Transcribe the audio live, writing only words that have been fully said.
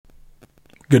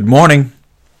Good morning,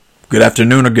 good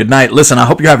afternoon, or good night. Listen, I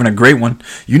hope you're having a great one.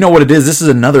 You know what it is. This is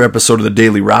another episode of the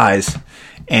Daily Rise,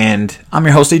 and I'm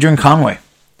your host, Adrian Conway.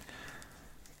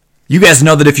 You guys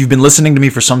know that if you've been listening to me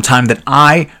for some time that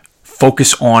I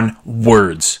focus on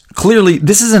words. Clearly,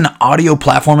 this is an audio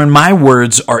platform, and my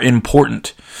words are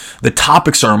important. The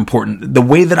topics are important. The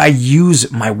way that I use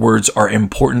my words are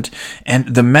important,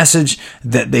 and the message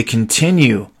that they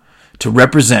continue to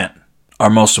represent are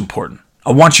most important.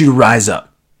 I want you to rise up.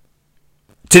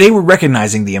 Today we're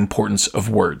recognizing the importance of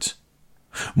words.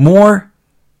 More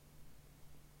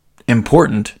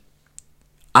important,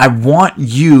 I want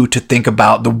you to think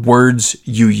about the words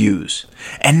you use.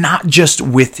 And not just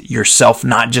with yourself,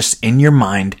 not just in your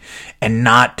mind, and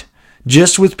not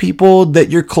just with people that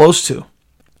you're close to,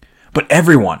 but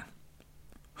everyone.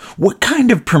 What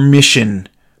kind of permission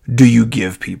do you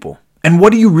give people? And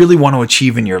what do you really want to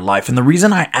achieve in your life? And the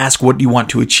reason I ask what you want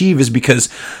to achieve is because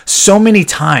so many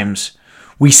times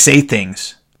we say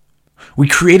things. We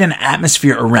create an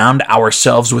atmosphere around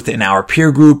ourselves within our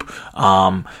peer group,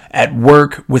 at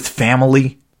work, with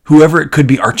family, whoever it could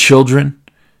be, our children.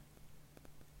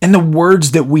 And the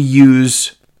words that we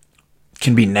use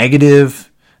can be negative.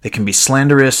 They can be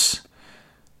slanderous.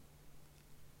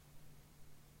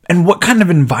 And what kind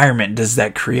of environment does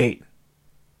that create?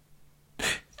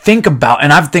 Think about,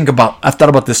 and I've thought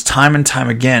about this time and time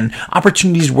again,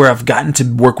 opportunities where I've gotten to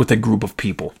work with a group of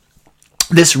people.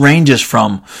 This ranges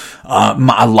from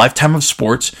a lifetime of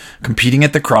sports, competing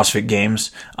at the CrossFit Games,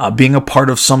 being a part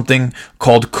of something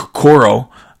called Kokoro,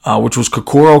 which was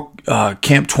Kokoro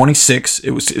Camp 26.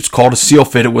 It's called a SEAL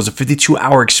Fit. It was a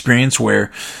 52-hour experience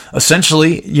where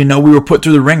essentially, we were put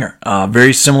through the ringer.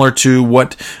 Very similar to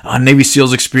what Navy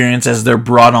SEALs experience as they're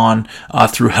brought on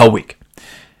through Hell Week.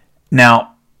 Now,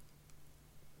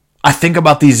 I think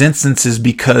about these instances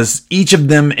because each of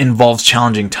them involves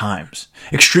challenging times,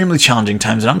 extremely challenging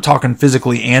times, and I'm talking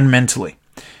physically and mentally.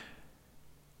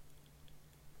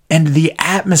 And the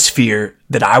atmosphere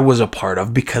that I was a part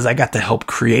of, because I got to help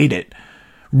create it,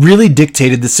 really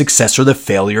dictated the success or the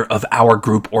failure of our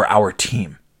group or our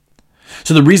team.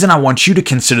 So the reason I want you to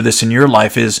consider this in your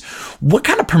life is, what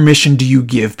kind of permission do you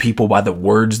give people by the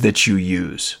words that you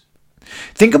use?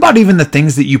 Think about even the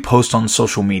things that you post on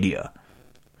social media.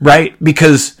 Right?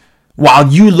 Because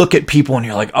while you look at people and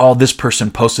you're like, oh, this person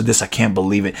posted this, I can't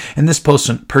believe it. And this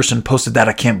person posted that,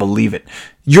 I can't believe it.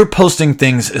 You're posting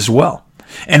things as well.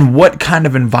 And what kind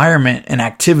of environment and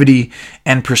activity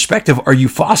and perspective are you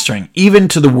fostering? Even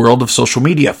to the world of social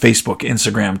media, Facebook,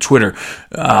 Instagram, Twitter,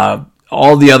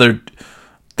 all the other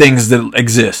things that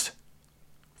exist.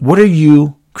 What are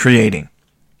you creating?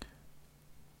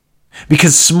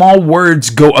 Because small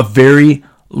words go a very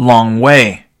long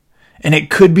way. And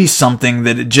it could be something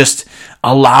that it just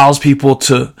allows people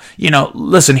to,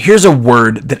 listen, here's a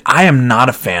word that I am not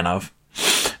a fan of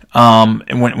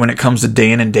when it comes to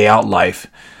day in and day out life.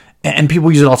 And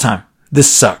people use it all the time. This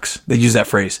sucks. They use that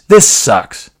phrase. This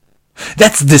sucks.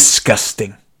 That's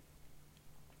disgusting.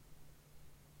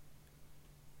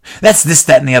 That's this,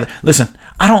 that, and the other. Listen,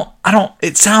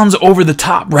 it sounds over the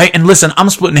top, right? And listen, I'm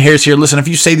splitting hairs here. Listen, if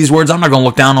you say these words, I'm not going to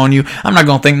look down on you. I'm not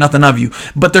going to think nothing of you.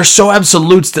 But they're so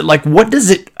absolutes that, what does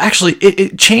it actually,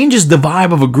 it changes the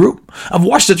vibe of a group. I've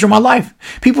watched it through my life.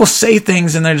 People say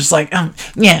things and they're just like,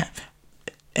 yeah.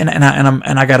 And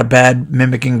I got a bad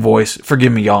mimicking voice.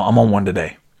 Forgive me, y'all. I'm on one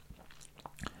today.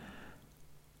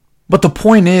 But the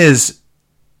point is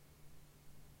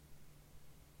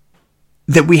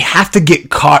that we have to get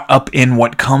caught up in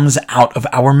what comes out of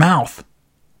our mouth.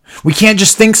 We can't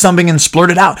just think something and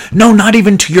splurt it out. No, not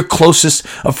even to your closest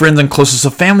of friends and closest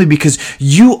of family, because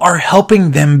you are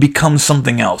helping them become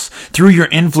something else through your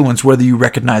influence, whether you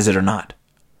recognize it or not.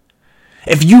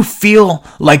 If you feel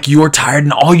like you're tired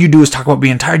and all you do is talk about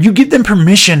being tired, you give them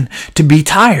permission to be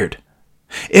tired.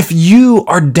 If you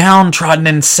are downtrodden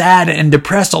and sad and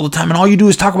depressed all the time and all you do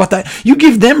is talk about that, you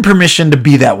give them permission to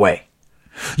be that way.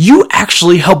 You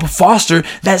actually help foster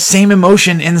that same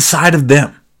emotion inside of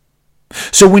them.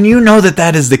 So when you know that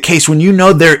that is the case, when you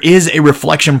know there is a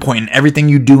reflection point in everything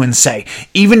you do and say,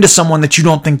 even to someone that you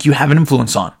don't think you have an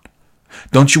influence on,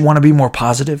 don't you want to be more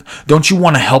positive? Don't you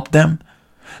want to help them?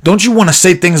 Don't you want to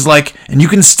say things like, and you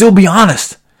can still be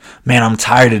honest, man, I'm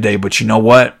tired today, but you know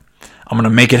what? I'm going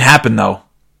to make it happen though.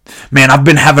 Man, I've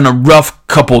been having a rough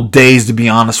couple days, to be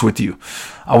honest with you.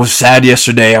 I was sad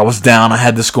yesterday. I was down. I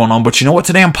had this going on. But you know what?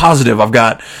 Today I'm positive.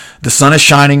 The sun is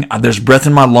shining. There's breath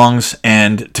in my lungs.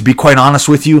 And to be quite honest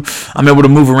with you, I'm able to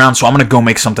move around. So I'm going to go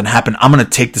make something happen. I'm going to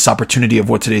take this opportunity of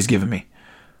what today's given me.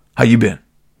 How you been?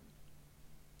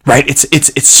 right?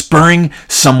 It's spurring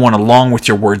someone along with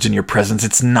your words and your presence.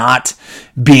 It's not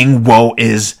being woe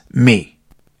is me.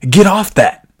 Get off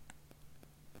that.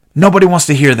 Nobody wants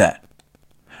to hear that.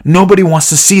 Nobody wants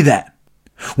to see that.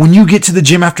 When you get to the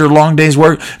gym after a long day's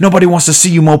work, nobody wants to see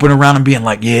you moping around and being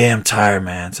like, yeah, I'm tired,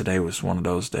 man. Today was one of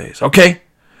those days. Okay?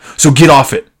 So get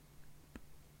off it.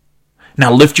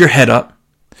 Now lift your head up,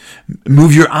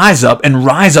 move your eyes up, and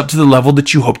rise up to the level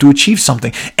that you hope to achieve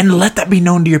something. And let that be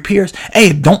known to your peers.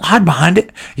 Hey, don't hide behind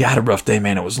it. Yeah, I had a rough day,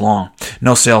 man. It was long.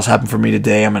 No sales happened for me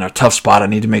today. I'm in a tough spot. I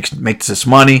need to make this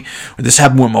money. Or this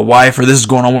happened with my wife. Or this is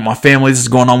going on with my family. This is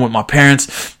going on with my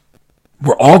parents.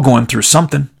 We're all going through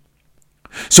something.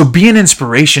 So be an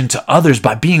inspiration to others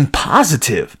by being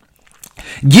positive.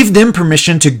 Give them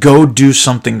permission to go do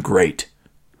something great.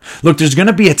 Look, there's going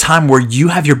to be a time where you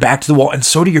have your back to the wall, and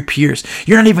so do your peers.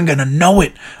 You're not even going to know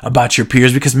it about your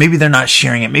peers because maybe they're not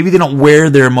sharing it. Maybe they don't wear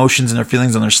their emotions and their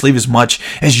feelings on their sleeve as much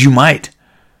as you might.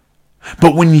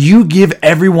 But when you give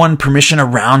everyone permission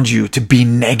around you to be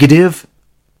negative,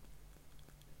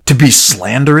 to be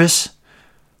slanderous,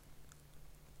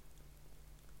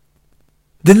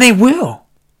 then they will.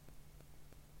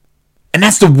 And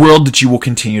that's the world that you will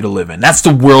continue to live in. That's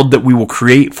the world that we will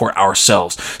create for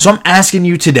ourselves. So I'm asking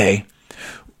you today,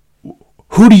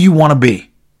 who do you want to be?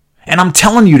 And I'm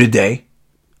telling you today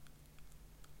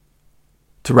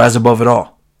to rise above it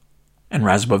all and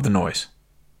rise above the noise.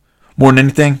 More than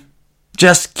anything,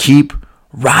 just keep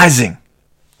rising.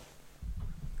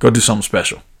 Go do something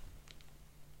special.